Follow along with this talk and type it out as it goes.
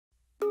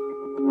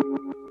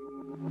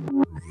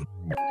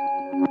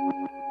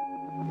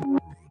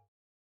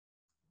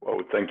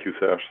Oh, thank you,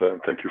 Serge.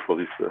 Thank you for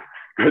this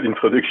good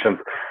introduction.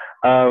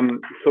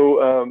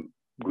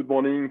 Good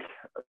morning,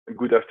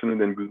 good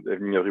afternoon, and good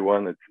evening,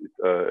 everyone. It's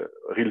a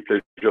real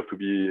pleasure to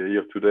be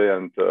here today,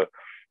 and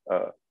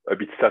a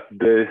bit sad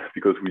today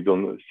because we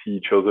don't see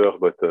each other.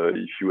 But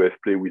if you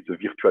have played with the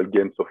virtual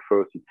games of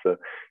first,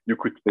 you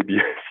could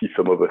maybe see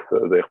some of us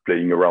there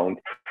playing around.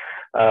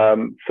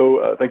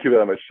 Thank you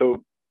very much.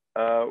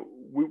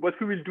 What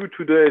we will do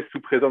today is to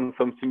present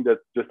something that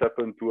just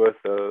happened to us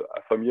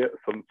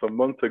some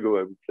months ago.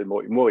 I would say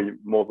more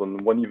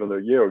than even a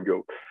year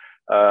ago,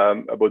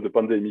 about the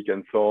pandemic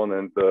and so on.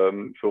 And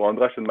so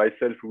Andras and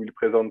myself, we will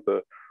present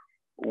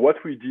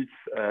what we did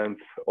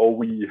and how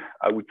we,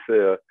 I would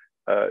say,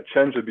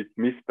 change a bit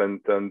MISP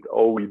and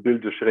how we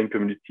build the sharing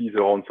communities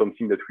around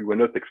something that we were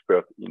not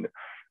expert in.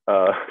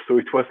 So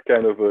it was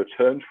kind of a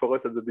challenge for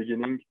us at the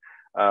beginning.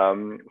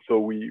 So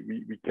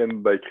we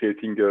came by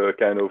creating a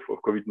kind of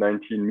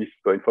COVID-19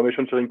 MISP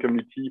information sharing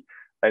community,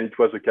 and it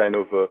was a kind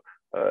of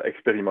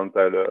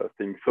experimental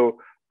thing. So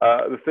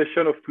the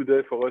session of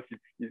today for us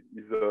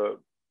is an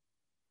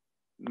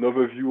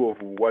overview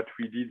of what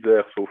we did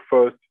there. So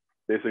first,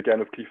 there's a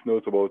kind of cliff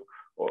notes about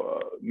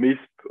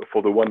MISP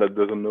for the one that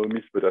doesn't know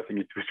MISP, but I think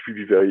it will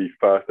be very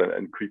fast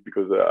and quick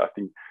because I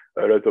think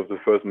a lot of the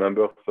first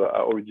members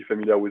are already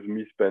familiar with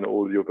MISP and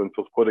all the open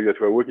source projects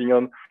that we're working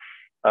on.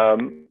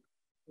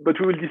 But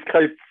we will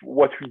describe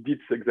what we did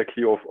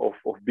exactly of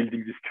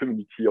building this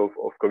community of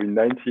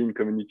COVID-19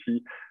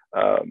 community.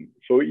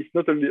 So it's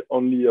not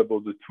only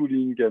about the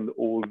tooling and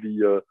all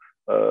the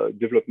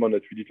development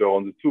that we did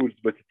around the tools,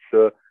 but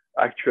it's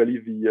actually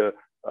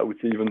I would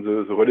say even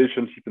the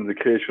relationship and the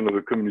creation of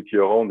a community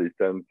around it.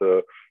 And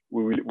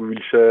we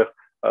will share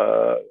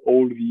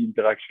all the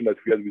interaction that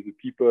we had with the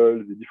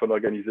people, the different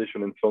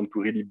organizations and so on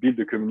to really build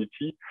the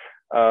community.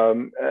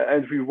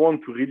 And we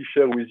want to really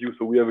share with you.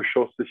 So we have a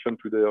short session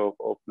today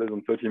of less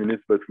than 30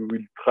 minutes, but we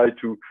will try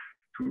to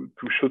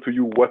show to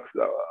you what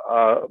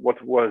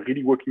was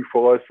really working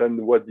for us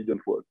and what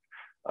didn't work.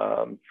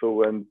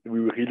 And we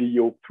really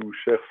hope to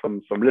share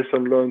some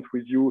lesson learned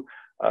with you.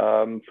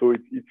 So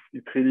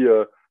it's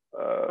really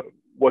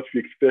what we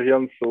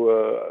experienced. So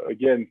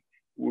again,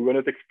 we were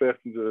not experts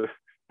in the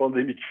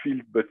pandemic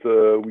field, but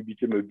we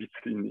became a bit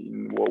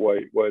in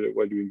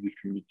while doing this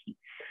community.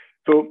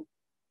 So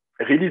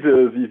really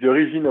the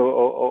origin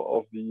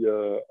of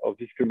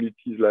this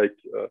community is like,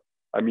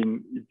 I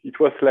mean, it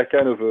was like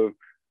kind of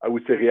I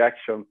would say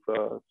reactions.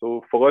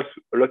 So for us,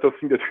 a lot of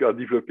things that we are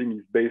developing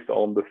is based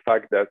on the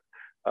fact that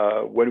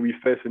when we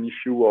face an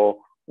issue or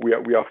we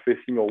are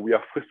facing or we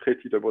are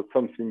frustrated about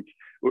something,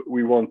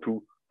 we want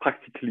to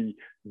practically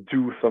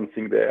do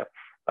something there,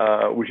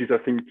 which is, I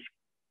think,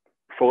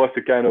 for us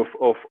a kind of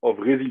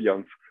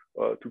resilience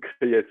to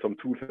create some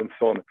tools and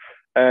so on.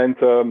 And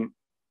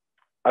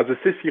as a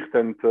CIRCL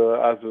and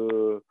as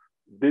a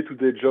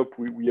day-to-day job,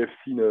 we have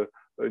seen an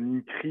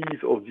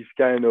increase of this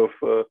kind of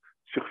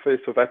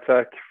surface of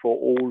attack for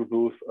all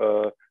those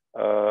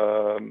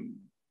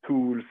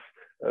tools,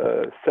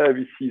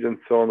 services and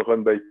so on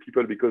run by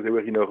people because they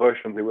were in a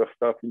rush and they were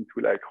starting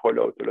to like roll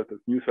out a lot of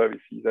new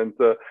services. And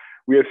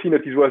we have seen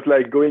that it was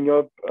like going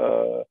up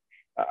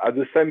at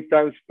the same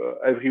time,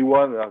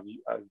 everyone as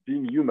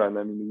being human.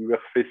 I mean, we were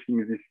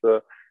facing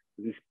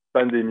this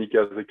pandemic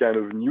as a kind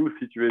of new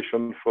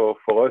situation for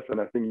us,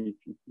 and I think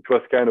it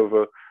was kind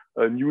of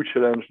a new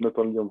challenge, not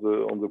only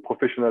on the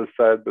professional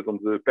side but on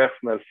the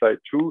personal side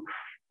too.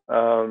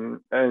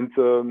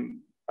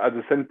 At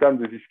the same time,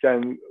 there's this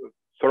kind of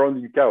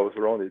surrounding chaos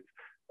around it.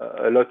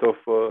 A lot of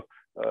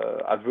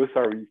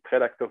adversaries,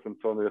 threat actors, and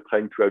so on, were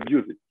trying to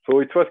abuse it. So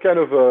it was kind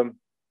of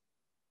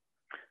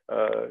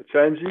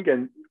challenging,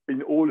 and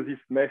in all this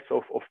mess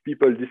of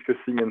people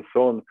discussing and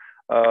so on,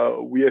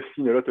 we have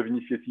seen a lot of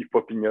initiatives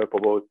popping up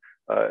about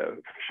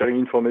sharing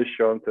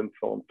information and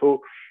so on.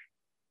 So,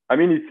 I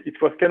mean,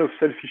 it was kind of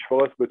selfish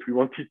for us, but we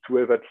wanted to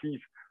have at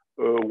least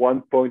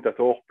one point at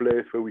our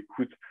place where we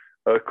could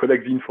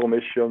collect the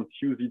information,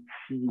 use it,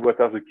 see what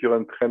are the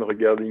current trends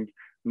regarding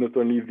not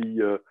only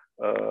the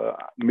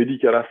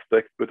medical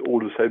aspect, but all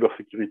the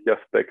cybersecurity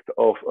aspect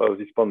of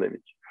this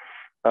pandemic.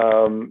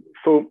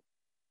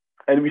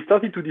 And we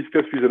started to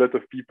discuss with a lot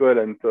of people,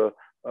 and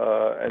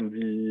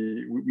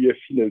we have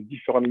seen a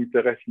different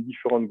interest in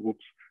different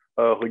groups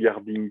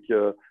regarding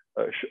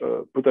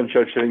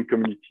potential sharing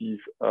communities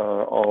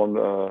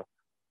on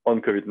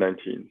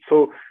COVID-19.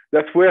 So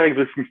that's where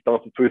everything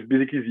started. So it's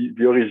basically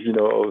the origin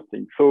of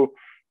things. So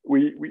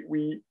we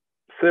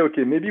say,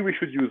 okay, maybe we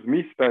should use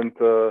MISP, and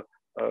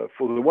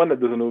for the one that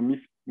doesn't know,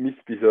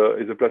 MISP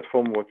is a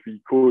platform what we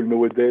call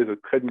nowadays a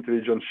trade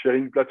intelligence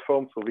sharing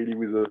platform. So really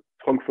with a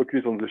strong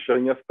focus on the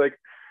sharing aspect.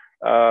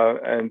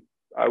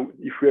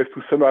 If we have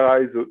to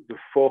summarize the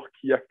four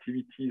key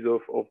activities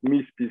of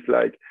MISP is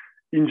like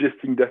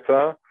ingesting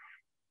data,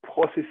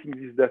 processing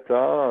this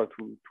data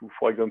to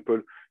for example,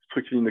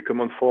 structure in a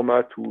command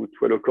format to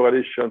allow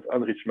correlations,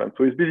 enrichment.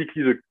 So it's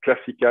basically the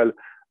classical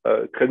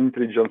trade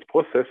intelligence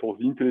process or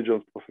the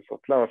intelligence process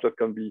at large that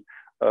can be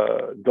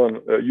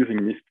done using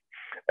MISP.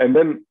 And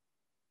then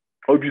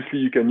obviously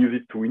you can use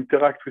it to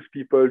interact with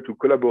people, to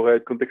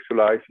collaborate,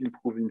 contextualize,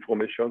 improve the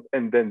information,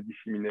 and then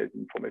disseminate the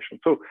information.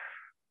 So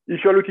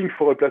if you're looking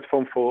for a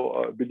platform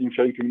for building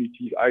sharing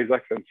communities,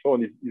 Isaacs and so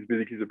on, is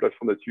basically the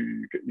platform that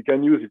you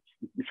can use.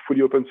 It's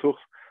fully open source.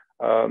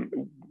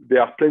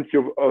 There are plenty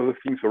of other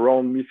things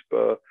around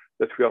MISP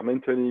that we are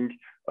maintaining,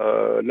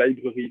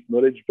 libraries,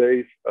 knowledge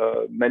base,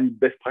 many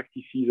best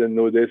practices, and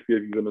nowadays we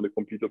have even a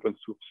complete open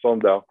source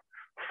standard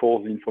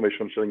for the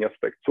information sharing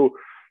aspect. So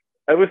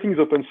everything is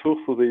open source,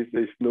 so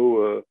there's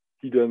no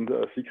hidden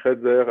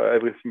secret there.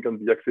 Everything can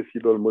be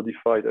accessible,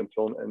 modified, and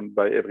so on, and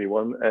by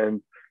everyone.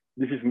 And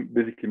this is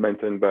basically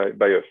maintained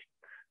by us.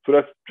 So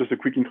that's just a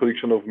quick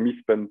introduction of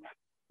MISP and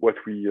what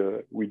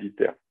we did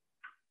there.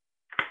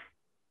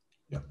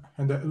 Yeah,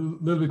 and a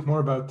little bit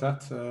more about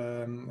that.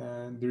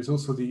 And there's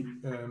also the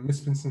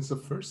MISP instance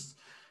of first.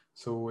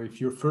 So if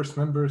you're first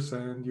members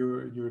and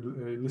you're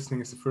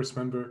listening as a first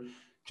member,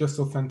 just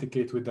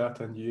authenticate with that,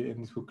 and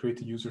it will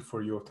create a user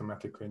for you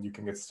automatically, and you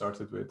can get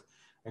started with.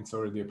 And it's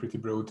already a pretty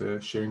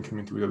broad sharing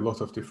community with a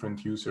lot of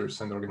different users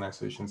and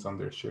organizations on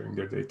there sharing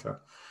their data.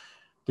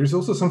 There's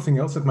also something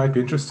else that might be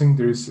interesting.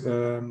 There's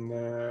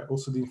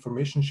also the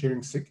information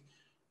sharing SIG,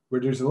 where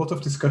there's a lot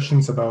of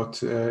discussions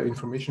about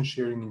information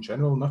sharing in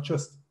general, not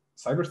just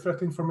cyber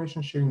threat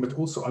information sharing, but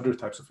also other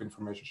types of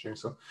information sharing.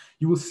 So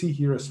you will see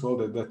here as well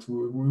that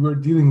we were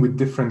dealing with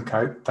different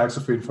types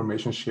of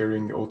information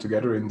sharing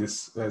altogether in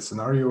this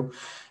scenario,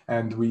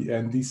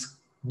 and these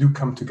do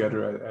come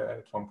together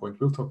at one point.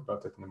 We'll talk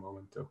about that in a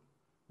moment, though.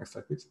 Next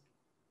slide, please.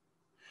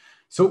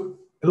 So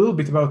a little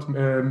bit about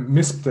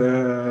MISP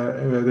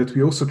that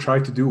we also try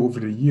to do over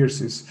the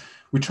years is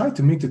we try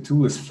to make the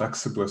tool as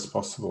flexible as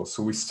possible.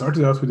 So we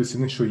started out with this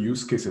initial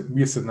use case that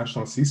we as a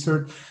national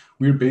CSIRT,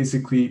 we're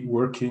basically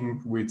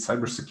working with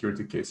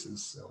cybersecurity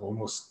cases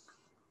almost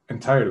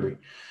entirely.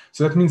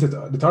 So that means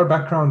that our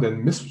background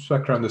and MISP's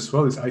background as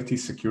well is IT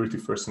security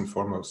first and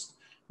foremost.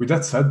 With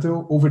that said,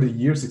 though, over the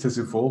years, it has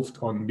evolved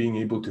on being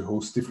able to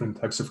host different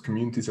types of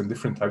communities and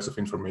different types of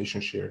information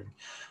sharing.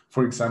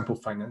 For example,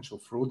 financial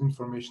fraud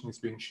information is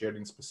being shared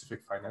in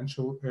specific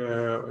financial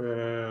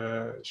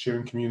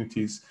sharing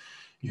communities.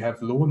 You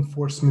have law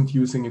enforcement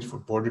using it for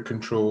border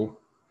control,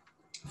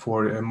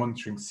 for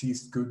monitoring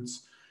seized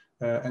goods,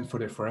 and for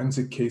their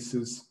forensic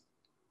cases.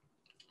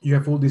 You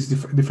have all these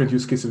different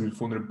use cases with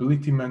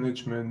vulnerability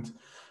management,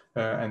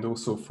 and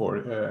also for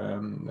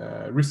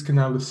risk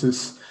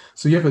analysis.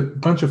 So you have a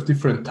bunch of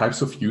different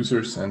types of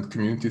users and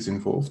communities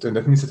involved, and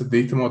that means that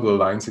the data model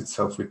aligns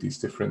itself with these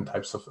different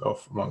types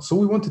of models. So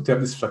we wanted to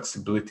have this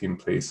flexibility in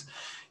place.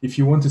 If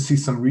you want to see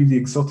some really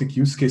exotic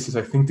use cases,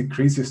 I think the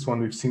craziest one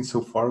we've seen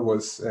so far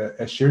was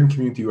a sharing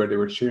community where they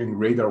were sharing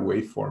radar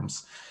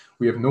waveforms.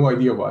 We have no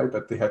idea why,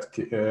 but they had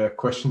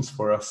questions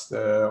for us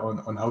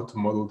on how to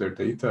model their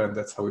data, and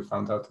that's how we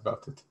found out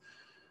about it.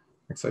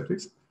 Next slide,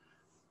 please.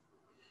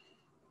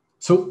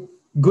 So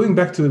going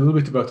back to a little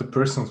bit about the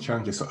personal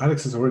challenges. So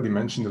Alex has already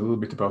mentioned a little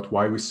bit about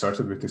why we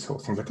started with this whole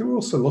thing, but there were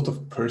also a lot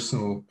of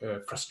personal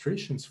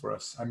frustrations for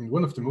us. I mean,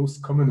 one of the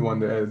most common one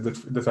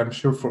that I'm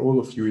sure for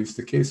all of you is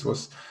the case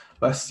was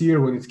last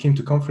year when it came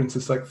to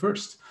conferences like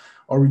FIRST.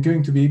 Are we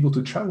going to be able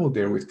to travel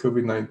there with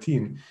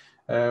COVID-19?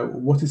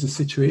 What is the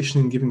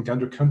situation in given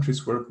other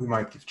countries where we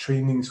might give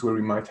trainings, where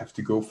we might have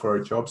to go for our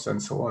jobs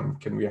and so on?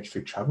 Can we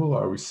actually travel?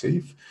 Are we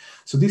safe?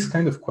 So these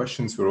kind of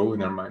questions were all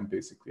in our mind,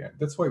 basically. And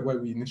that's why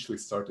we initially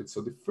started.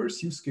 So the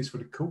first use case for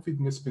the COVID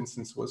MISP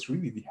instance was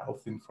really the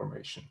health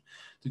information,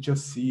 to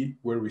just see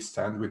where we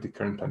stand with the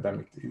current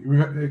pandemic.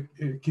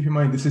 Keep in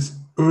mind, this is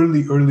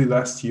early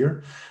last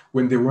year,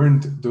 when there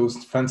weren't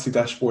those fancy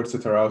dashboards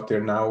that are out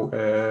there now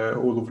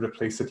all over the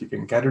place that you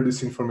can gather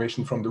this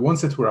information from. The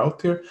ones that were out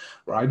there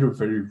were either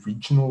very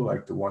regional,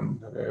 like the one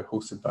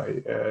hosted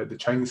by the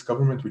Chinese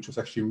government, which was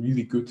actually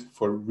really good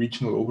for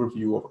regional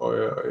overview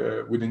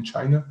of, within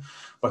China,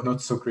 but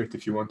not so great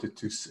if you wanted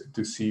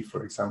to see,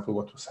 for example,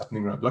 what was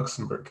happening around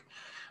Luxembourg.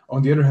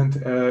 On the other hand,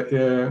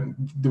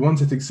 the ones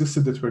that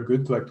existed that were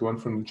good, like the one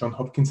from Johns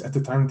Hopkins at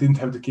the time, didn't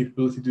have the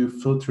capability to do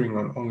filtering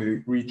on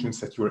only regions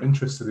that you were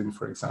interested in,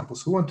 for example.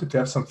 So we wanted to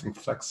have something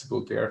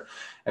flexible there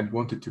and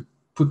wanted to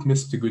put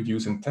MISP to good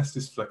use and test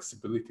this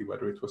flexibility,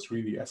 whether it was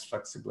really as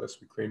flexible as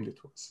we claimed it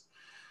was.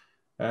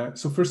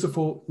 So first of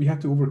all, we had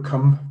to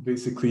overcome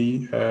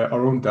basically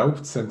our own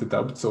doubts and the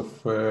doubts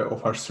of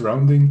our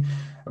surrounding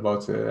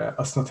about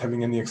us not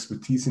having any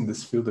expertise in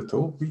this field at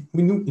all.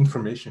 We knew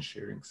information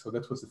sharing, so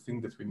that was the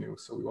thing that we knew.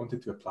 So we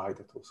wanted to apply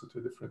that also to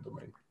a different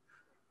domain.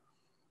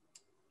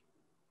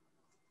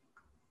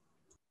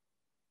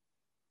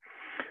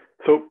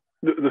 So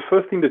the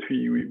first thing that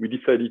we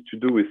decided to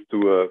do is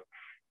to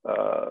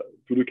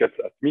look at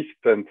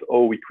MISP and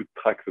how we could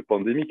track the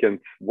pandemic and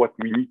what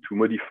we need to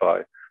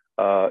modify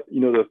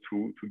in order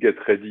to get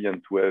ready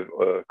and to have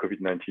a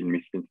COVID-19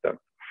 MISP instance.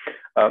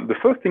 The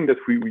first thing that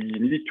we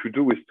needed to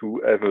do is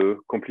to have a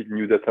complete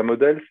new data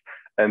models,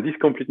 and this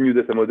complete new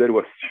data model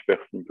was super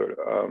simple.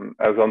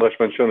 As Andras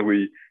mentioned,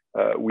 we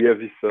have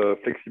this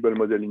flexible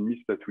model in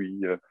MISP that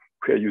we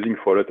are using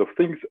for a lot of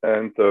things,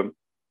 and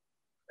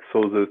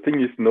So the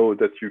thing is now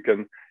that you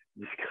can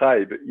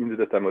describe in the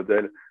data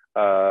model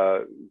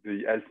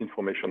the health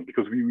information,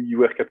 because we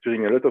were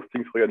capturing a lot of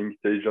things regarding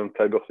intelligence,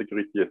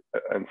 cybersecurity,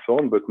 and so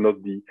on, but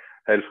not the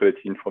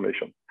health-related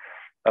information.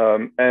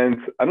 And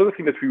another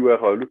thing that we were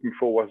looking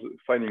for was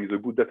finding the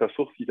good data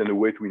sources and a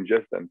way to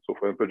ingest them. So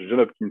for example, the John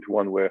Hopkins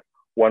one were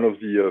one of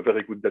the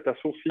very good data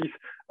sources,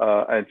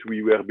 and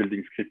we were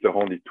building scripts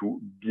around it to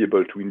be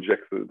able to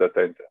inject the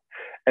data in there.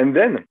 And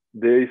then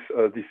there is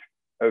this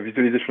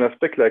visualization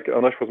aspect, like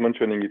Andras was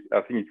mentioning,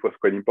 I think it was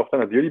quite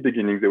important. At the early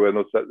beginning, there were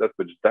not that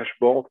much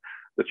dashboard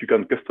that you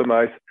can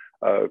customize,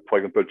 for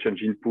example,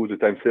 change input, the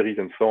time series,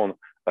 and so on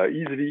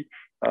easily.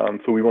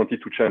 So we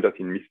wanted to change that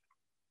in MISP.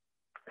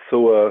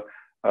 So,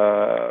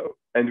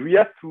 and we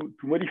had to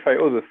modify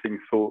other things.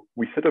 So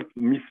we set up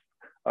MISP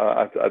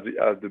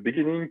at the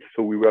beginning.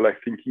 So we were like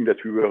thinking that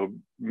we were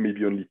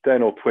maybe only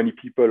 10 or 20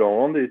 people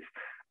around it.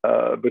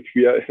 But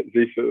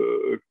there's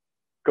a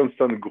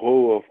constant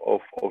growth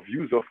of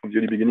users from the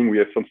early beginning. We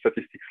have some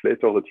statistics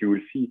later that you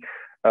will see.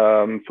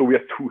 So we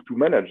have to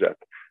manage that.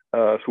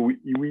 So we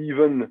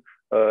even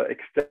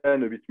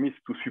extend a bit MISP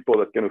to support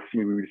that kind of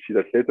thing. We will see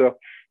that later.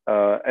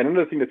 And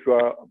another thing that we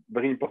are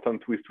very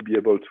important to is to be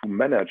able to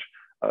manage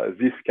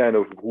this kind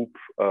of group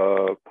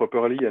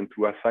properly and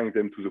to assign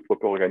them to the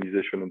proper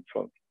organization and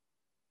so on.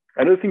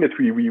 Another thing that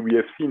we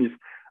have seen is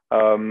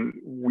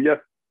we have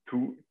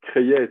to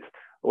create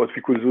what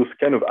we call those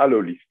kind of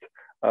allo lists.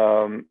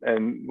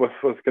 And what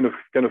was kind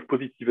of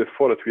positive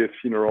effort that we have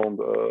seen around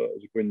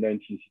the COVID-19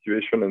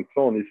 situation and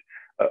so on is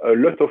a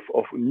lot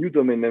of new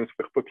domain names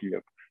were popping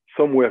up.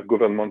 Some were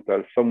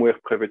governmental, some were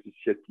private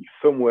initiative,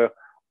 some were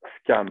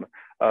scam.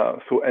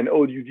 So, and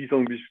how do you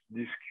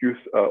discuss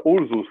all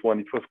those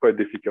ones? It was quite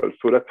difficult.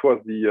 So that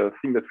was the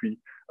thing that we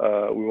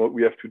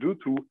have to do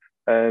too.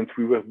 And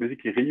we were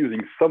basically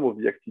reusing some of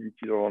the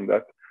activities around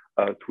that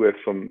to have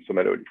some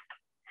allo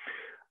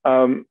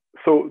lists.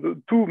 So the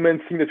two main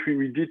things that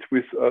we did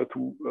was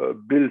to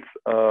build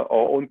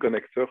our own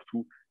connector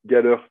to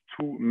gather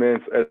two main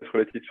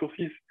health-related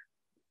sources.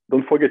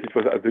 Don't forget, it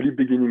was at the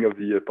beginning of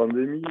the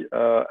pandemic,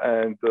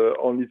 and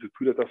only the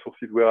two data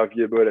sources were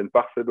available and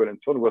parsable and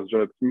so on was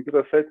John Hopkins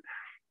dataset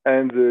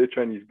and the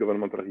Chinese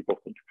governmental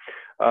reporting.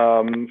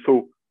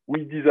 So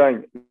we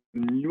designed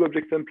new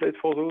object templates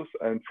for those,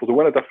 and for the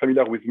one that are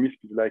familiar with MISP,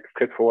 it's like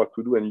straightforward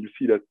to do, and you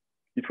see that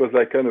it was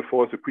like kind of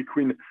for us a quick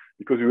win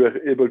because we were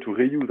able to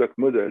reuse that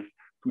models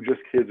to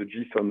just create the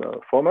JSON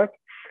format.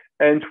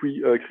 And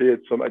we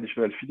create some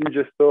additional feed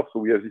ingester. So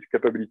we have this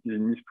capability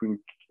in MISP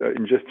to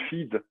ingest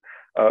feeds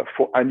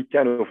for any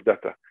kind of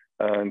data.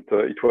 And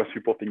it was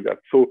supporting that.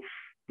 So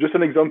just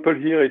an example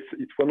here,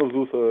 it's one of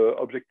those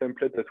object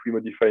templates that we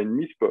modify in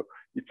MISP.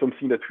 It's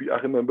something that I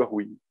remember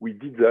we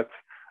did that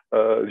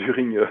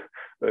during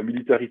a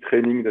military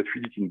training that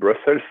we did in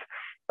Brussels.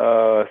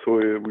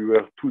 So we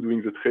were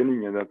doing the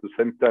training, and at the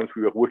same time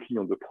we were working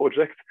on the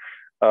project,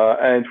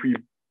 and we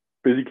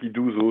basically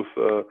do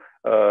those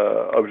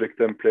object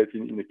template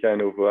in a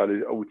kind of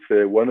I would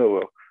say 1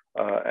 hour,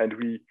 and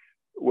we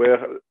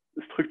were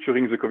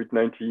structuring the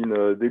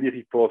COVID-19 daily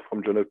report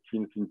from John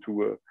Hopkins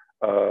into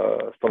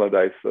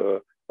standardized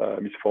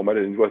MISP format,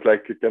 and it was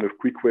like a kind of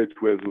quick way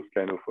to have those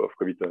kind of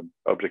COVID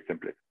object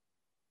templates.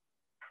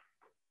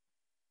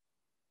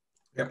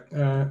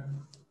 Yeah.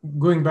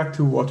 Going back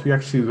to what we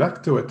actually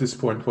lacked though at this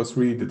point was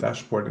really the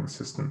dashboarding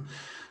system.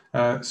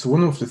 So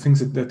one of the things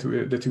that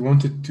we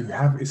wanted to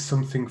have is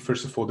something,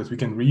 first of all, that we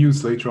can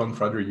reuse later on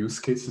for other use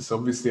cases.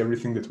 Obviously,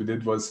 everything that we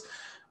did was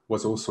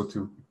also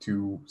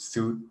to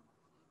still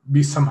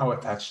be somehow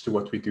attached to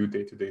what we do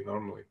day to day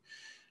normally.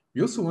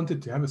 We also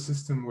wanted to have a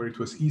system where it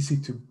was easy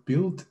to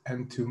build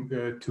and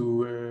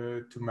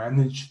to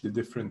manage the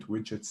different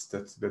widgets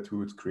that we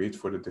would create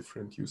for the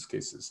different use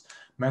cases.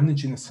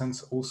 Manage in a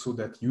sense also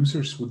that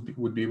users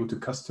would be able to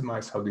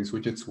customize how these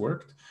widgets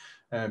worked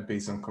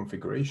based on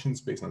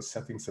configurations, based on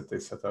settings that they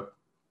set up.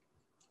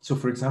 So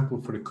for example,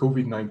 for the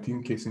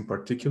COVID-19 case in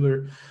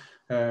particular,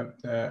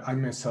 I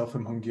myself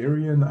am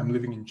Hungarian, I'm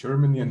living in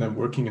Germany, and I'm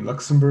working in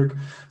Luxembourg.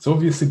 So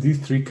obviously these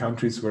three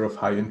countries were of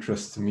high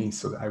interest to me.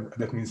 So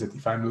that means that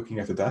if I'm looking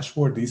at a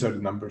dashboard, these are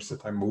the numbers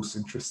that I'm most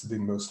interested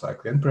in, most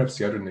likely, and perhaps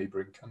the other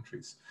neighboring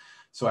countries.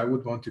 So I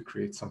would want to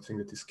create something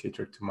that is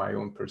catered to my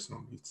own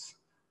personal needs.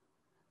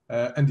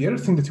 And the other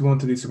thing that we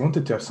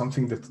wanted to have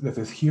something that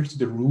adheres to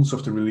the rules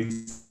of the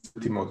release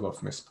model of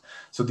MISP.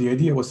 So the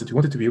idea was that we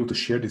wanted to be able to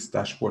share this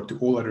dashboard to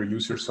all other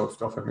users of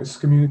a MISP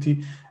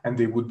community, and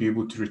they would be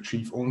able to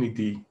retrieve only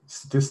the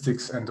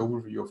statistics and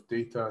overview of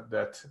data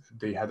that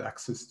they had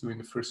access to in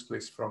the first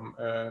place from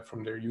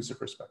their user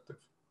perspective.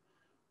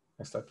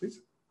 Next slide, please.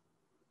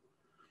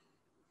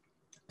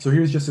 So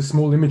here's just a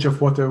small image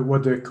of what the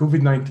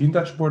COVID-19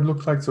 dashboard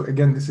looked like. So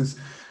again, this is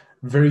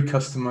very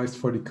customized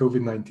for the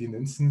COVID-19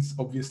 instance.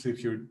 Obviously,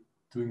 if you're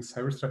doing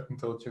cyber threat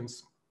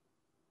intelligence,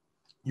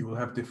 you will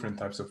have different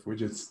types of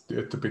widgets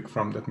to pick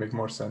from that make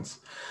more sense.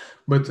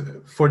 But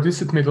for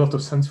this, it made a lot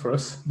of sense for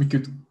us. We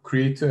could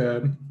create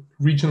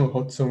regional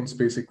hot zones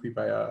basically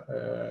by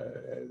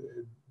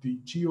the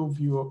geo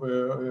view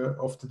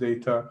of the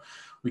data.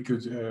 We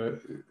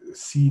could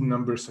see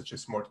numbers such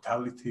as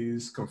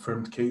mortalities,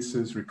 confirmed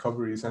cases,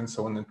 recoveries, and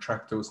so on, and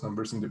track those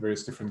numbers in the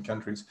various different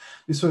countries.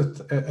 This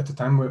was at the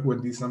time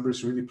when these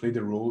numbers really played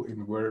a role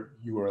in where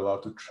you were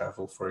allowed to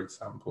travel, for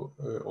example,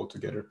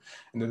 altogether.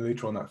 And then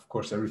later on, of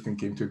course, everything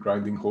came to a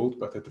grinding halt.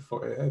 But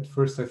at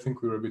first, I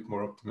think we were a bit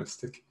more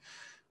optimistic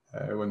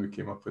when we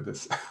came up with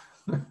this.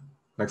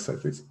 Next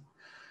slide, please.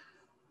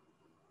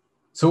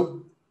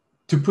 So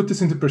to put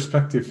this into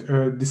perspective,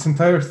 this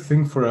entire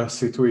thing for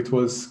us, it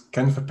was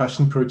kind of a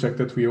passion project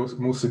that we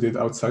mostly did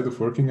outside of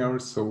working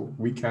hours, so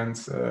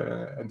weekends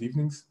and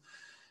evenings.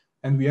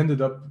 And we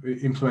ended up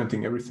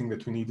implementing everything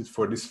that we needed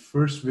for this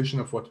first vision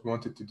of what we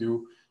wanted to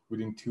do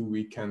within 2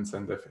 weekends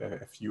and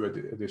a few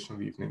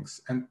additional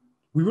evenings. And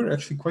we were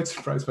actually quite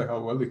surprised by how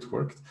well it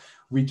worked.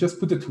 We just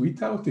put a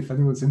tweet out. If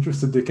anyone's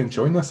interested, they can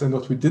join us. And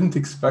what we didn't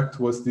expect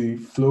was the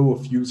flow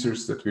of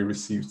users that we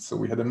received. So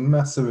we had a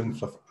massive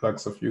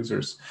influx of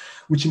users,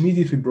 which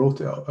immediately brought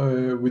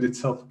with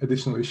itself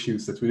additional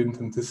issues that we didn't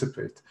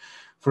anticipate.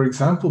 For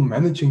example,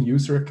 managing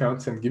user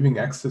accounts and giving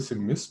access in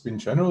MISP in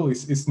general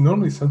is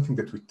normally something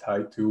that we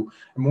tie to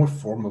a more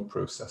formal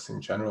process in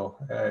general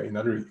in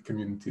other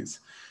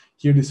communities.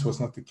 Here, this was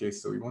not the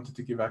case. So we wanted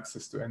to give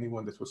access to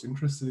anyone that was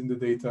interested in the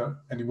data,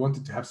 and we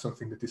wanted to have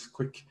something that is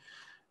quick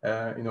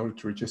in order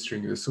to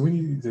registering this. So we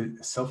needed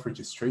a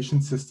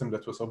self-registration system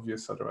that was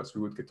obvious, otherwise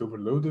we would get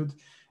overloaded.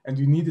 And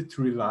we needed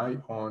to rely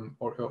on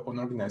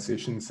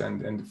organizations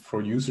and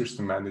for users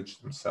to manage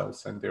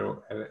themselves and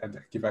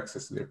give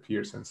access to their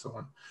peers and so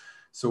on.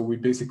 So we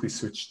basically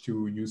switched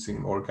to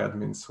using org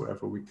admins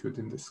wherever we could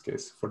in this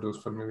case, for those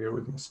familiar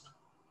with MISP.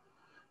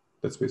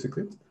 That's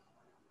basically it.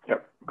 Yeah,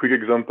 quick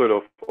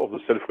example of the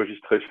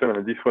self-registration,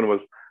 and this one was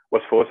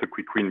for us a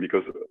quick win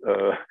because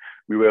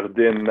we were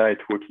day and night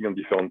working on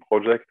different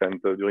projects, and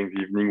during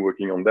the evening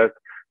working on that,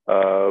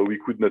 we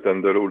could not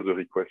handle all the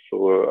requests.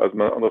 So as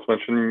Andras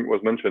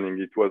was mentioning,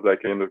 it was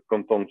like a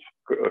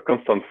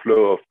constant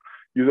flow of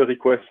user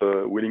requests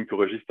willing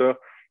to register.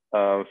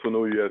 So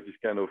now you have this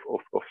kind of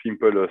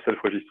simple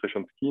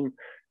self-registration scheme.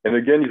 And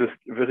again, it's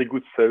a very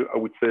good, I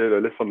would say, a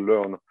lesson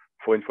learned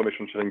for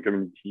information sharing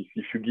communities.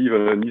 If you give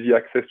an easy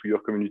access to your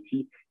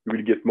community, you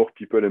will get more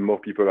people and more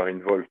people are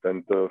involved.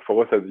 And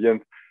for us at the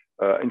end,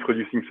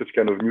 introducing such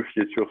kind of new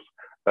features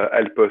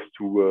help us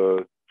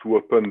to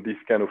open this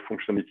kind of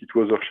functionality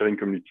to other sharing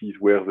communities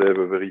where they have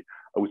a very,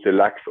 I would say,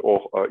 lax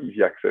or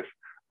easy access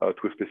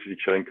to a specific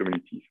sharing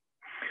communities.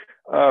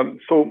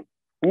 So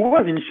who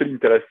was initially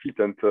interested?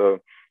 And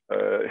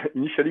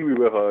initially we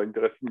were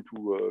interested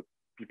into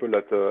people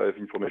that have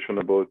information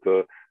about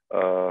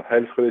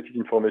health-related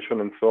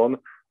information and so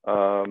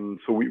on.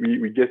 So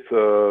we get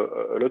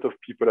a lot of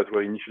people that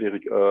were initially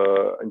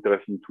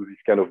interested into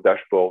this kind of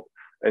dashboard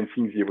and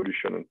seeing the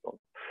evolution and so on.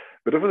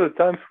 But over the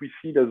times, we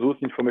see that those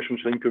information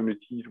sharing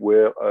communities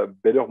were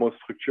better, more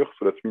structured.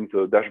 So that means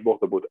a dashboard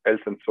about health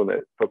and so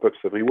on pop-ups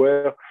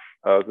everywhere.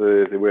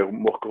 They were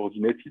more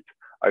coordinated,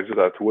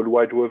 either at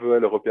worldwide level,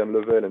 European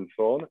level, and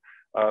so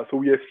on. So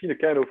we have seen a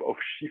kind of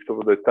shift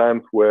over the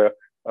times where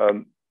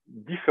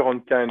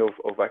different kind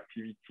of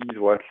activities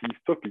or at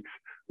least topics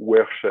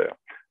were shared.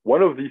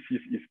 One of these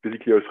is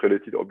basically health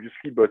related,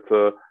 obviously, but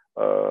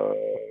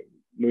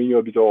knowing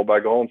a bit of our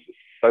backgrounds,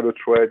 cyber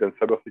threat and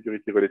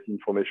cybersecurity related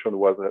information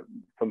was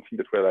something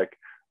that were like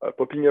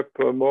popping up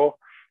more.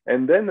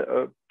 And then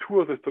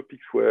two other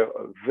topics were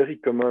very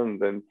common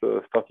and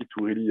started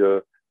to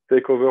really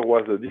take over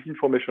was the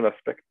disinformation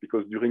aspect,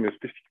 because during a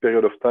specific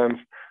period of time,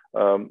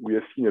 we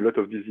have seen a lot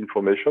of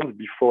disinformation.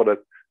 Before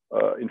that,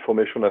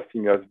 information, I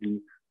think, has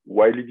been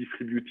widely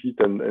distributed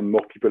and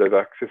more people have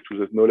access to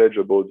the knowledge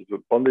about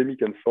the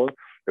pandemic and so on.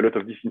 A lot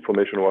of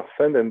disinformation was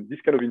sent, and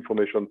this kind of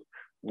information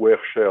were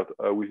shared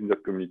within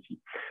that community.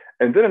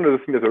 And then another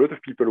thing that a lot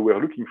of people were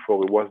looking for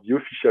was the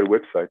official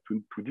website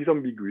to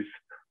disambiguish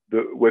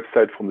the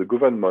website from the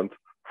government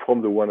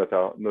from the one that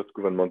are not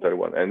governmental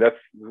one. And that's,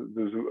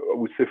 I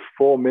would say,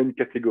 four main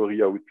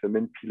categories, I would say,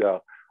 main pillar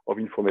of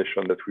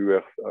information that we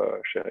were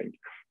sharing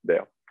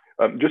there.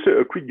 Just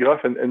a quick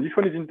graph, and this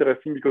one is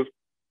interesting because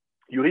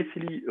you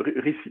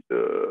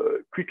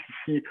quickly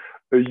see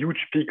a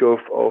huge peak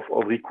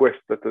of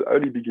requests at the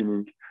early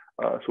beginning.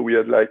 So we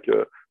had like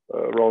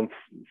around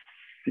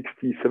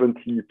 60,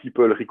 70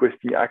 people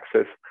requesting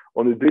access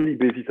on a daily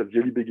basis at the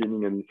early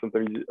beginning, and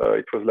sometimes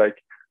it was like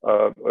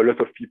a lot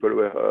of people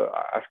were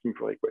asking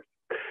for requests.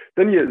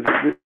 Then yes,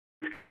 this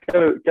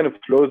kind of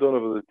slows down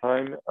over the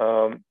time,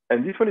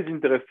 and this one is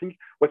interesting.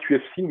 What we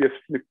have seen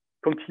a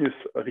continuous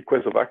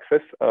request of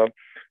access.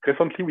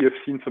 Recently, we have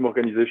seen some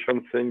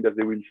organizations saying that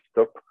they will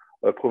stop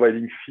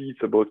providing feeds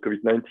about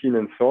COVID-19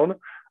 and so on.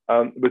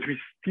 But we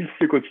still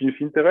see a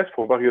continuous interest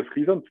for various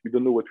reasons. We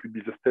don't know what will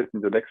be the state in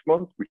the next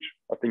month, which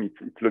I think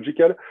it's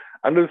logical.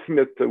 Another thing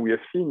that we have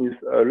seen is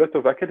a lot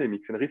of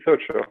academics and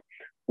researchers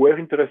who are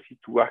interested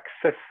to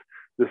access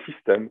the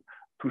system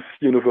to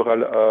see an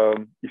overall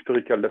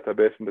historical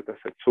database and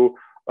dataset. So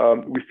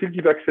we still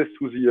give access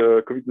to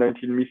the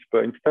COVID-19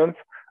 MISP instance,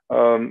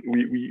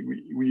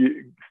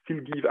 we still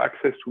give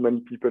access to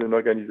many people and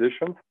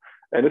organizations.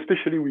 And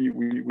especially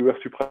we were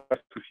surprised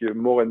to see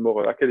more and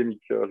more academic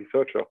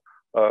researchers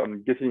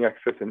getting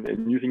access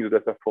and using the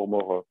data for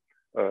more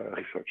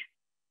research.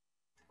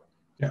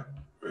 Yeah.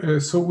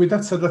 So with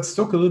that said, let's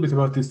talk a little bit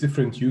about these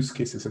different use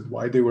cases and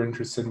why they were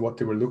interested and what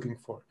they were looking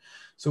for.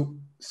 So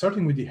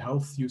starting with the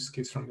health use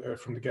case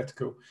from the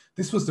get-go,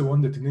 this was the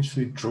one that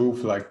initially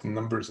drove like the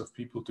numbers of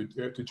people to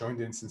join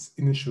the instance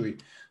initially.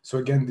 So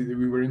again,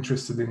 we were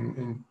interested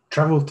in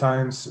travel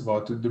times,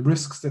 about the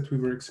risks that we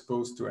were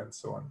exposed to, and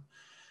so on.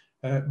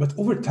 But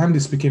over time,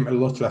 this became a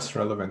lot less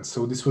relevant.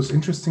 So this was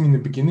interesting in the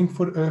beginning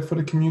for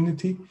the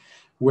community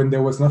when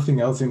there was nothing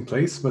else in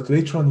place. But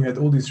later on, you had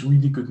all these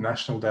really good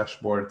national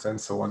dashboards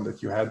and so on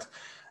that you had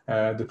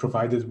that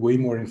provided way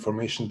more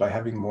information by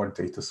having more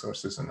data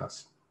sources than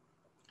us.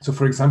 So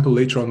for example,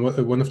 later on,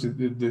 one of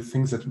the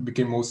things that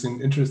became most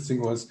interesting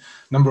was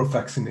number of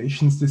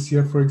vaccinations this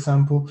year, for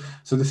example.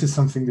 So this is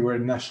something where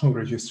national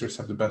registers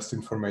have the best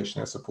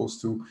information as opposed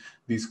to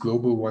these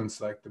global ones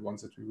like the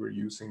ones that we were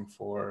using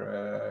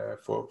for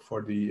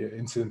the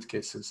incident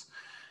cases.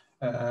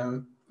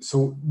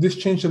 So this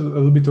changed a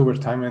little bit over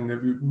time,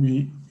 and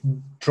we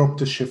dropped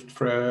the shift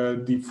for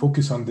the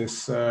focus on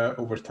this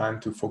over time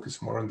to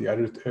focus more on the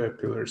other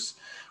pillars.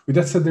 With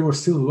that said, there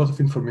was still a lot of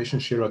information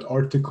shared about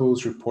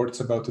articles, reports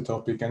about the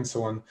topic, and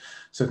so on.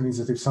 So it means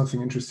that if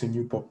something interesting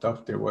new popped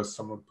up, there was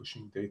someone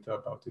pushing data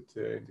about it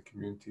in the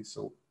community.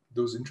 So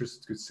those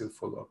interested could still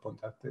follow up on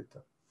that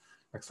data.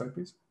 Next slide,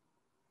 please.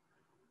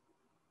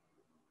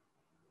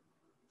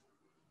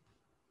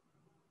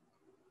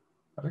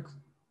 Alex?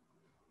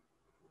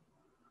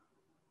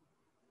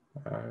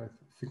 I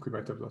think we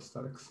might have lost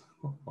Alex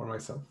or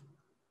myself.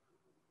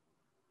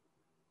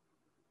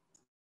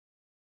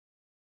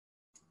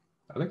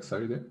 Alex,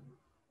 are you there?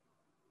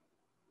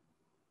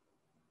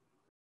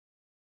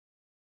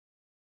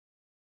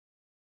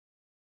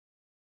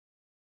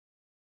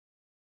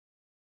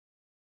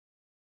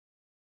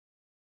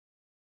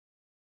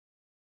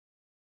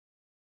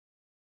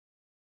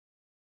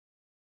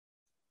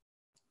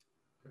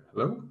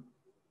 Hello?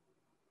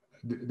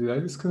 Did I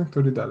disconnect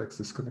or did Alex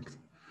disconnect?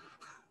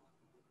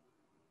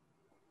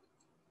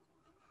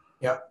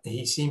 Yeah,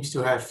 he seems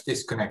to have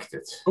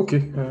disconnected. Okay,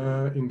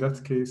 in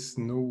that case,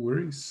 no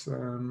worries.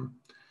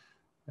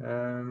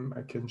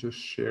 I can just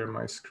share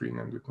my screen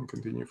and we can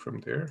continue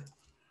from there.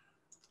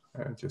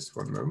 Just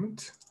one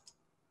moment.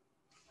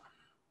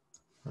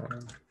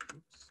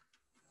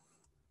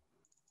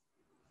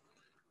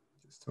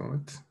 Just a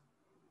moment.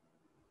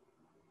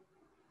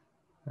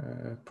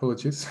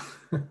 Apologies.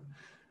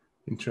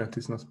 Internet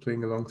is not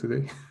playing along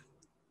today.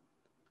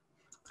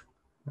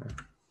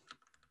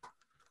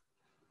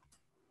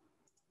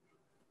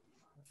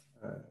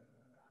 How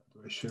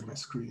do I share my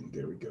screen?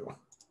 There we go.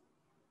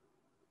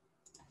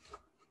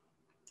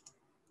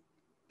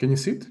 Can you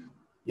see it?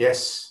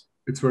 Yes.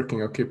 It's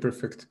working. Okay,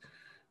 perfect.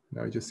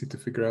 Now I just need to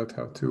figure out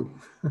how to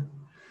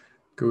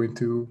go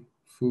into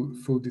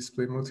full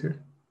display mode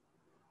here.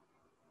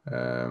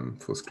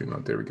 Full screen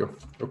mode. There we go.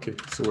 Okay,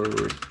 so where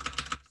were we?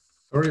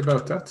 Sorry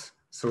about that.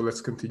 So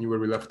let's continue where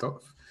we left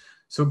off.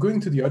 So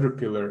going to the other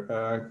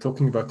pillar,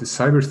 talking about the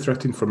cyber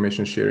threat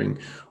information sharing.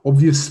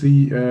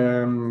 Obviously,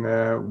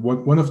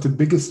 one of the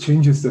biggest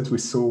changes that we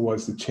saw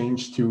was the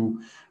change to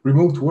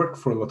remote work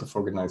for a lot of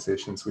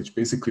organizations, which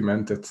basically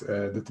meant that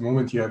the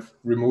moment you have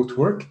remote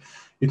work,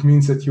 it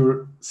means that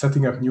you're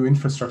setting up new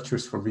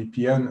infrastructures for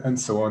VPN and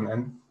so on.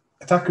 And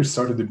attackers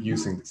started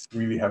abusing this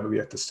really heavily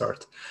at the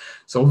start.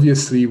 So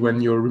obviously, when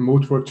your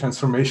remote work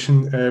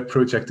transformation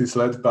project is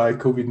led by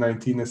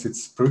COVID-19 as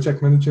its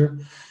project manager,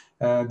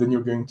 then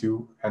you're going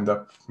to end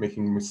up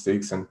making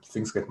mistakes and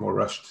things get more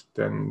rushed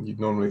than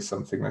normally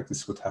something like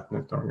this would happen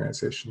at an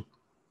organization.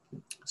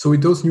 So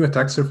with those new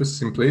attack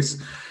surfaces in place,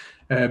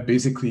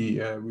 basically,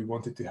 we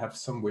wanted to have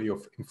some way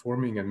of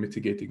informing and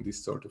mitigating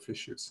these sort of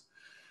issues.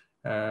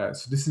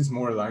 So this is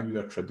more aligned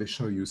with our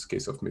traditional use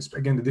case of MISP.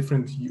 Again, the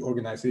different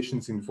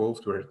organizations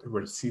involved were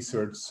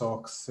CIRCL,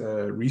 SOCs,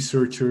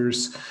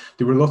 researchers.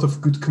 There were a lot of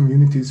good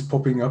communities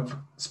popping up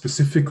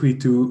specifically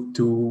to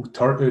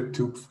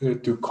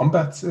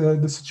combat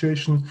the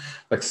situation.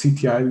 Like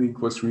CTI League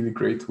was really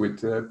great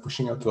with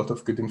pushing out a lot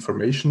of good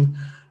information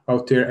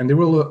out there. And there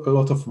were a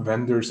lot of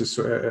vendors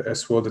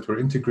as well that were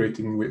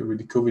integrating with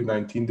the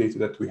COVID-19 data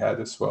that we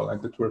had as well,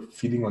 and that were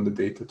feeding on the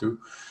data to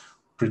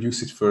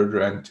produce it further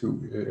and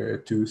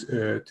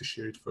to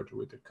share it further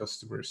with their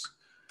customers.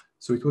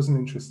 So it was an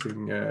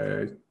interesting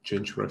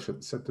change for us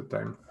at the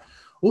time.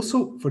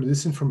 Also, for the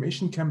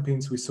disinformation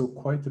campaigns, we saw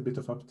quite a bit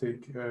of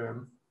uptake,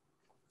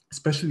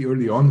 especially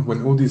early on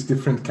when all these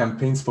different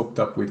campaigns popped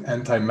up with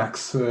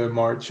anti-Max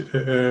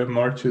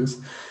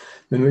marches,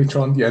 then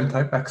later on the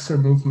anti-Vaxxer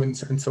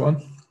movements and so on,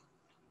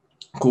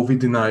 COVID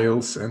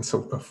denials and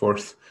so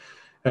forth.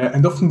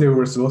 And often there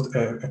was a lot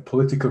of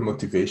political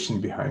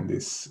motivation behind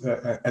this.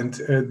 There's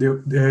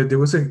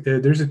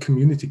a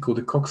community called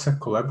the COCSAC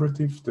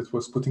Collaborative that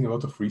was putting a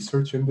lot of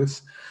research in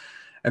this.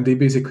 And they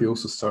basically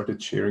also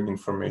started sharing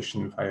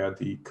information via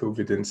the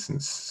COVID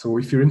instance. So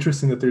if you're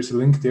interested, that there's a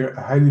link there.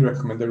 I highly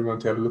recommend everyone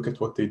to have a look at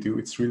what they do.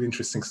 It's really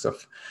interesting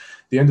stuff.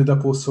 They ended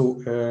up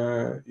also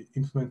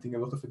implementing a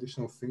lot of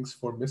additional things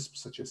for MISP,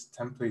 such as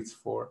templates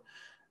for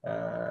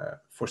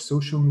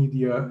social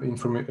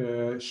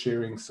media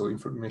sharing, so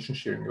information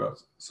sharing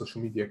about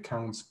social media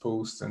accounts,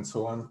 posts, and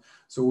so on.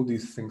 So all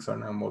these things are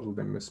now modeled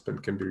in MISP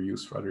and can be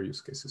reused for other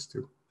use cases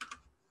too.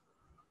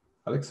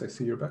 Alex, I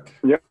see you're back.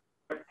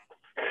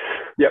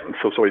 Yeah,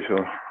 so sorry,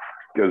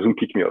 Zoom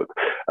kicked me out.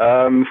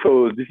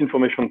 So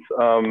disinformation.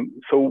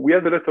 So we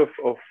had a lot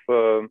of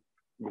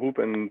group,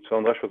 and so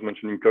Andras was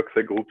mentioning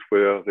COCSEC groups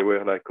where they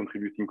were like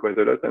contributing quite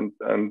a lot,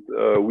 and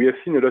we have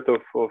seen a lot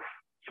of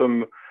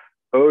some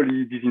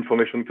early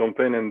disinformation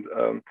campaign, and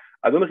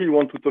I don't really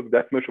want to talk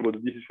that much about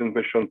the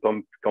disinformation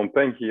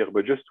campaign here,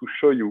 but just to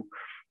show you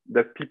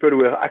that people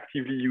were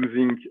actively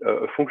using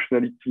a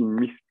functionality in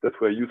MISP that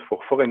were used for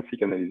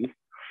forensic analysis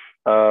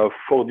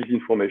for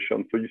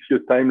disinformation. So you see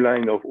a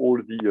timeline of all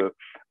the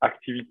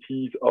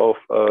activities of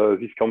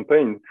this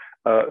campaign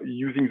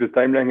using the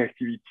timeline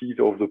activities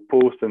of the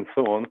post and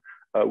so on,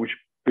 which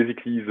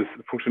basically is the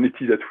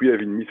functionality that we have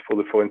in MISP for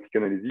the forensic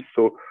analysis.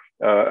 So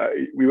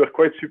we were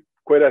quite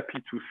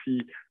happy to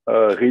see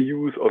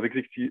reuse of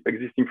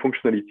existing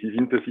functionalities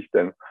in the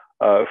system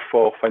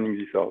for finding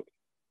this out.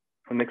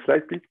 Next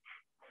slide, please.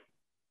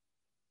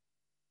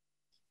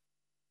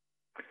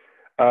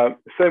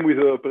 Same with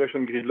the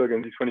Operation Gridlog,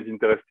 and this one is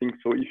interesting.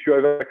 So if you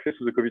have access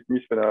to the COVID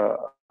MISP, and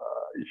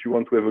if you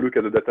want to have a look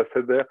at the data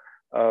set there,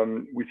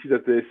 we see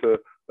that there's a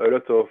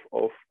lot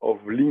of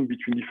link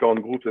between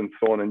different groups and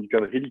so on, and you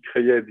can really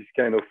create this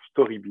kind of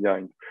story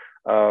behind.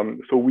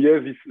 So we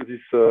have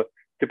this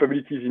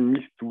capabilities in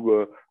MISP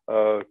to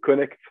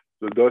connect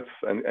the dots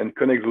and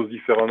connect those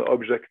different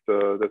objects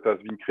that has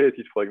been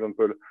created, for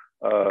example,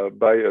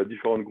 by a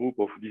different group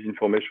of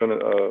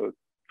disinformation,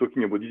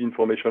 talking about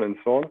disinformation and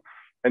so on.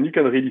 And you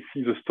can really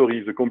see the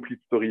story, the complete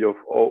story of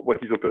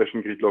what is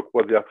Operation Gridlock,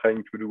 what they are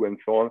trying to do and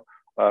so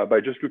on, by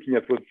just looking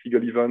at one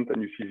single event,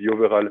 and you see the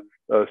overall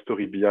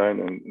story behind.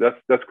 And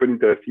that's quite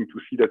interesting to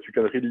see that you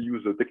can really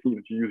use the technique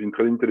that you use in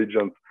threat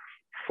intelligence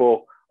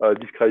for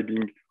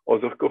describing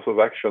other course of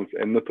actions,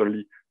 and not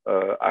only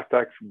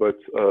attacks, but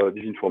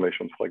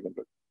disinformation, for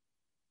example.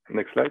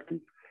 Next slide,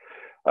 please.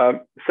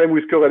 Same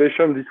with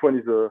correlation. This one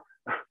is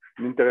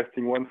an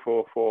interesting one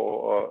for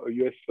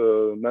US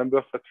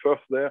members at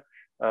first there.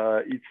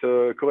 It's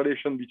a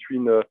correlation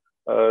between a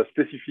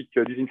specific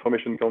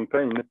disinformation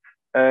campaign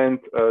and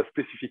a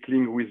specific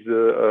link with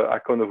the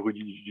account of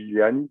Rudy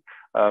Giuliani.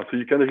 So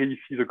you can really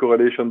see the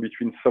correlation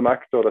between some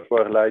actors that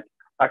were like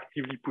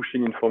actively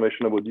pushing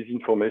information about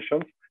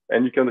disinformation,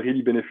 and you can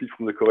really benefit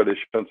from the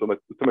correlation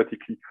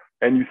automatically,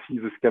 and you see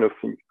this kind of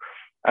things.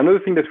 Another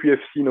thing that we have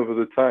seen over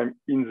the time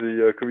in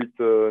the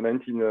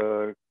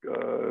COVID-19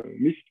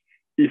 MISP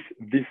is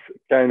this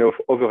kind of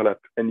overlap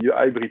and your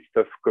hybrid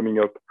stuff coming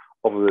up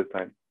over the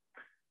time.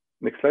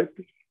 Next slide,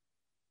 please.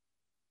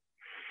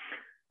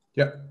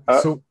 Yeah.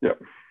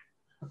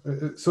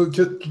 So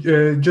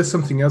just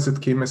something else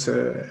that came as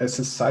a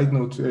side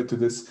note to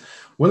this.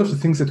 One of the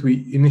things that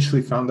we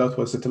initially found out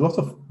was that a lot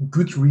of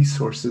good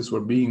resources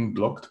were being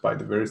blocked by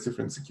the various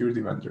different security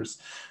vendors,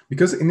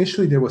 because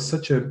initially there was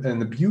such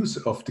an abuse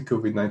of the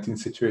COVID-19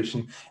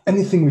 situation.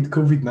 Anything with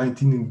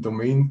COVID-19 in the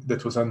domain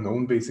that was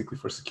unknown, basically,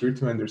 for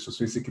security vendors was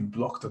basically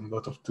blocked on a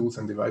lot of tools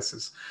and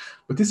devices.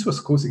 But this was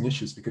causing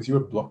issues because you were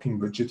blocking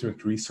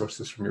legitimate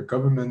resources from your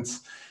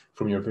governments,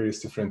 from your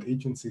various different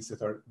agencies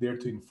that are there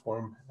to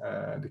inform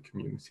the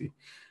community.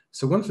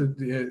 So one of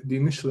the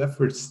initial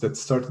efforts that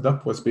started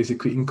up was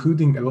basically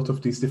including a lot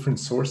of these different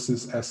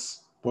sources as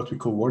what we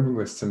call warning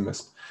lists in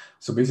MISP.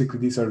 So basically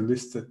these are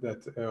lists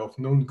of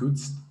known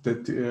goods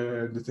that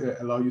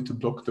allow you to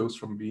block those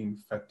from being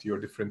fed to your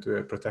different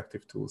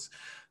protective tools.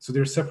 So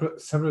there are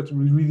several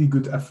really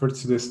good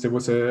efforts to this. There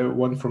was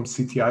one from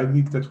CTI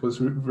League that was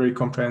very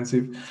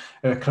comprehensive.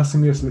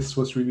 Krasimir's list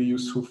was really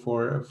useful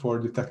for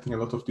detecting a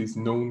lot of these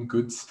known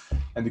goods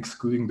and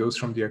excluding those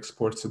from the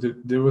export. So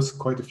there was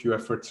quite a few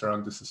efforts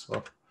around this as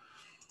well.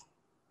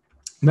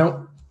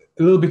 Now,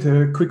 a little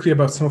bit quickly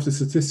about some of the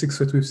statistics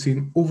that we've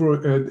seen over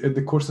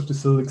the course of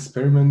this little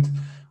experiment.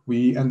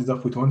 We ended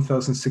up with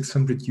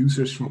 1,600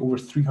 users from over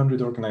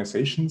 300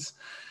 organizations,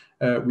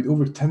 with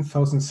over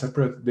 10,000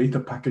 separate data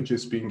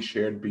packages being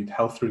shared, be it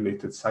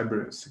health-related,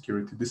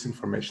 cybersecurity,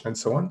 disinformation, and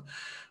so on,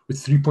 with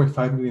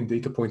 3.5 million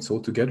data points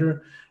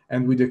altogether,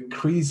 and with a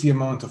crazy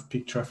amount of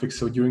peak traffic.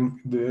 So during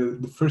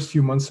the first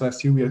few months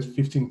last year, we had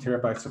 15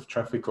 terabytes of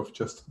traffic of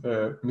just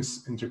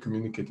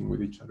intercommunicating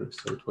with each other.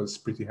 So it was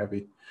pretty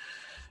heavy.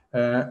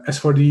 As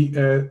for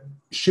the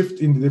shift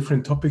in the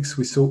different topics,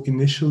 we saw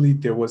initially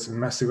there was a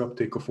massive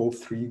uptake of all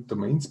three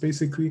domains,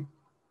 basically.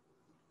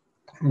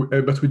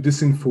 But with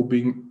disinfo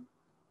being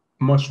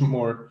much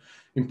more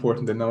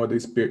important than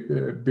nowadays,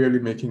 barely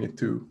making it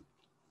to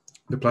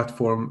the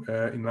platform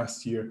in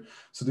last year.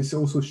 So this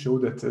also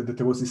showed that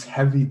there was this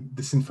heavy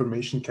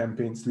disinformation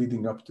campaigns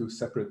leading up to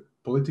separate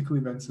political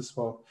events as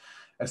well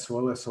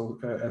as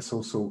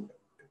also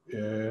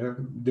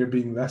there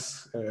being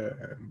less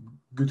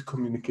good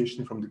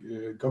communication from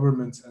the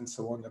governments and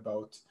so on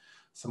about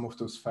some of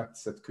those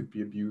facts that could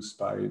be abused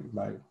by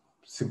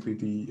simply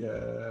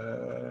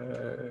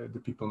the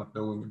people not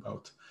knowing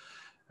about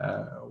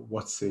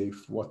what's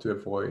safe, what to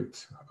avoid,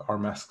 are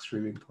masks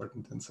really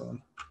important, and so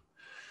on.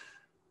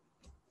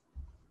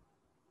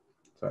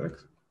 So,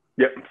 Alex?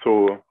 Yeah,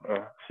 so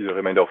see the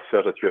reminder of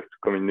Serge that you have to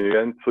come in the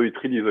end. So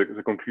it's really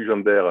the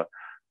conclusion there.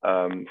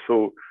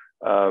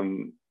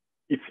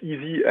 It's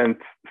easy and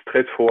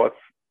straightforward,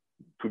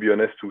 to be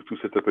honest, to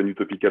set up a new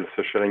topical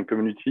sharing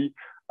community.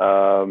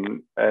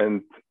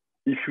 And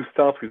if you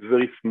start with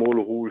very small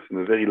rules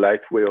and a very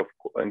light way of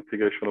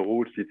integration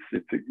rules,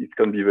 it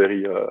can be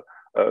very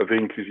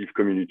inclusive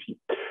community.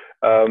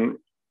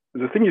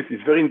 The thing is,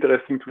 it's very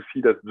interesting to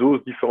see that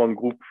those different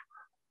groups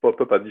pop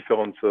up at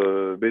different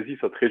bases,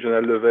 at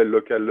regional level,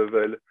 local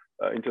level,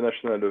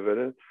 international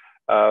level.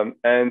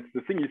 And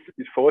the thing is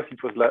for us,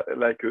 it was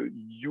like a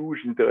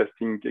huge,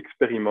 interesting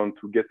experiment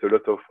to get a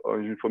lot of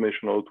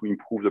information on how to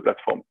improve the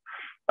platform.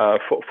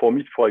 For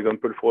me, for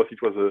example, for us,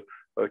 it was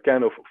a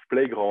kind of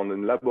playground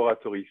and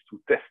laboratories to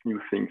test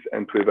new things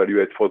and to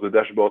evaluate for the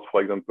dashboard,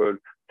 for example,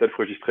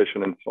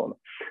 self-registration and so on.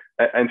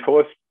 And for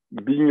us,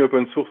 being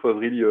open source was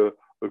really a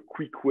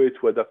quick way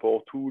to adapt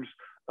our tools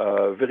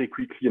very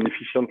quickly and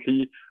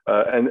efficiently,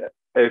 and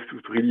have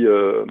to really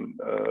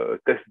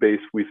test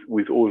base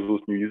with all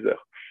those new users.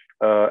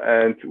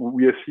 And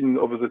we have seen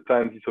over the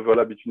time this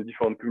overlap between the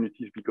different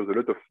communities because a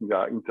lot of things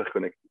are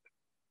interconnected.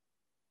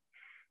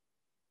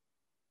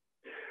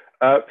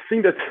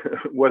 Thing that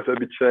was a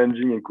bit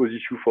challenging and cause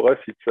issue for us,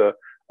 it's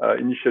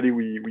initially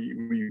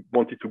we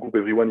wanted to group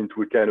everyone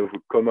into a kind of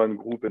a common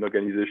group and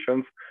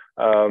organizations,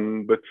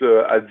 but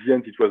at the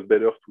end it was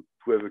better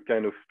to have a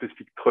kind of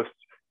specific trust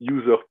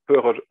user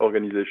per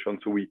organization.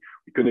 So we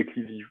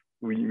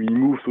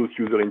moved those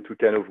users into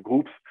kind of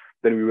groups.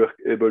 Then we were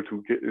able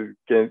to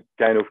get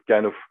kind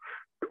of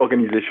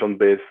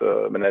organization-based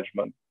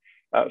management.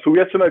 So we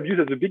had some abuse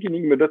at the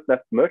beginning, but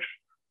not much.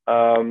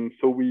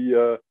 So we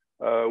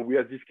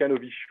had this kind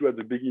of issue at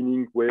the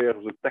beginning where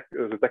the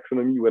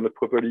taxonomy were not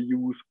properly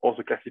used or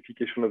the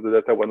classification of the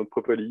data were not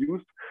properly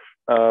used.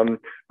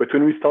 But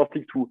when we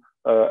started to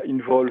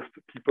involve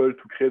people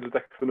to create the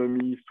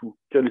taxonomies, to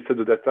clearly set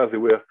the data, they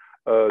were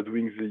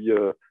doing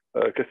the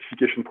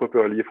classification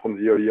properly from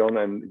the early on,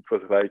 and it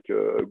was like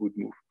a good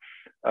move.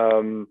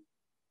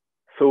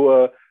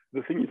 So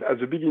the thing is, at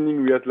the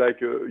beginning, we had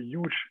like a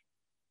huge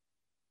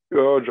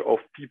urge of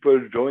people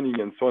joining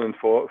and so on. And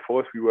for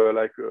us, we were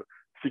like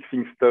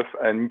fixing stuff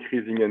and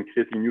increasing and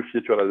creating new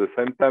features at the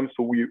same time.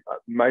 So we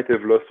might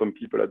have lost some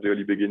people at the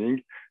early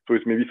beginning. So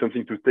it's maybe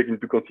something to take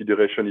into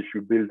consideration if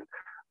you build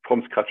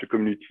from scratch a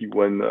community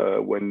when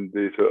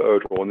there's an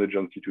urge or an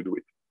urgency to do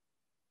it.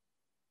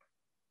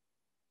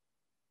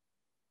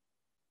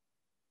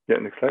 Yeah,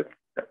 next slide.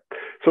 Yeah.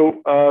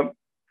 So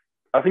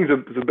I think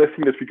the best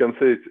thing that we can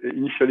say is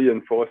initially,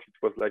 and for us, it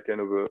was like kind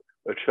of a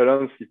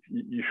challenge.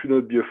 You should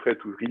not be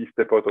afraid to really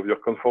step out of your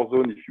comfort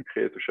zone if you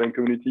create a sharing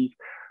community.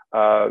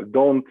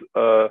 Don't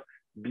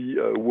be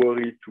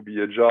worried to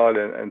be agile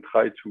and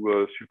try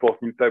to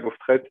support new type of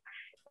threat.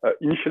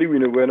 Initially, we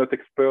were not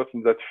experts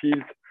in that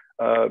field,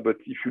 but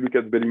if you look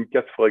at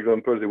Bellingcat, for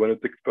example, they were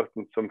not experts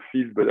in some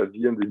field, but at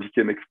the end, they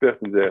became experts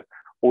in their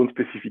own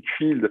specific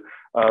field.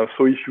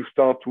 So if you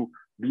start to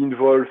be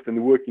involved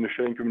and work in a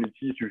sharing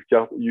community, you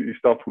start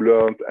to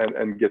learn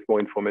and get more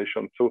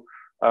information. So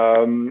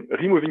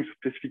removing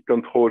specific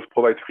controls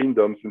provides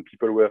freedoms, and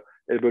people were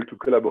able to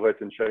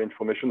collaborate and share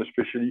information,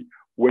 especially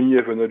when you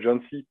have an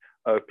urgency.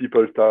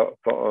 People start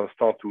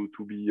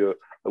to be,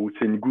 I would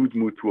say, in good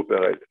mood to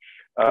operate.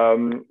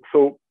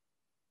 So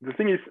the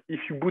thing is,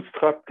 if you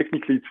bootstrap,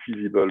 technically it's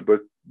feasible,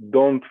 but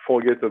don't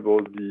forget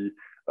about the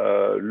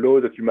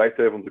load that you might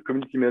have on the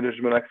community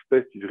management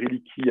aspect is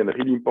really key and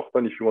really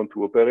important if you want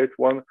to operate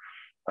one.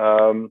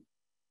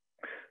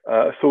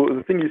 So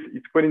the thing is,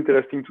 it's quite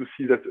interesting to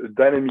see that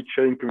dynamic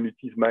sharing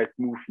communities might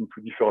move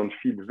into different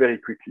fields very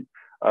quickly.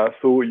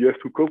 So you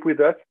have to cope with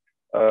that.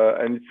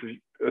 And it's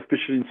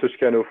especially in such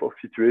kind of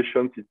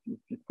situations,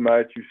 it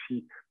might, you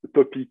see the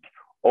topic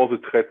or the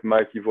threat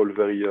might evolve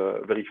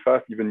very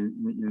fast. Even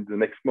in the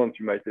next month,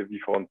 you might have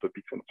different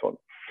topics and so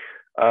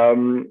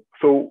on.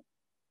 So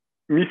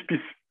MISP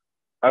is,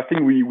 I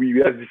think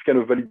we had this kind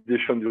of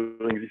validation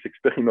during this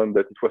experiment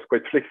that it was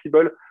quite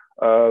flexible.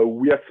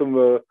 We had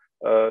some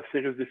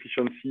serious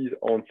deficiencies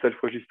on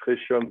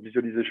self-registration,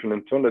 visualization,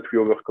 and so on that we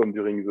overcome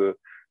during the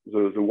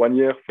 1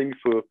 year thing.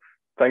 So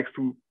thanks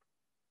to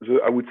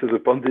I would say the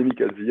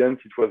pandemic at the end,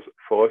 it was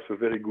for us a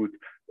very good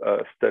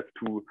step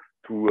to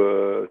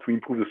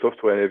improve the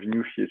software and have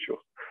new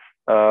features.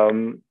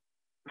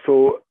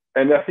 So,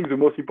 and I think the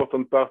most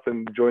important part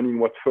and joining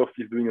what First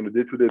is doing on a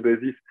day-to-day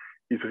basis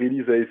is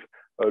really there is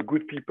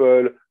good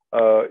people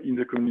in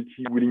the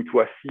community willing to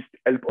assist,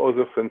 help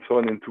others and so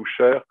on, and to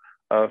share.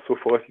 So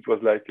for us, it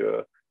was like,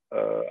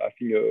 I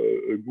think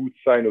a good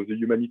sign of the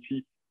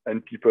humanity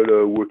and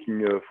people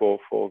working for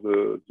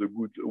the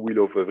good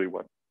will of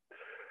everyone.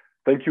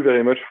 Thank you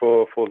very much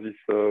for this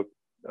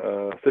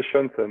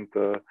sessions, and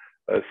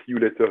see you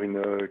later in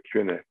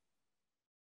Q&A.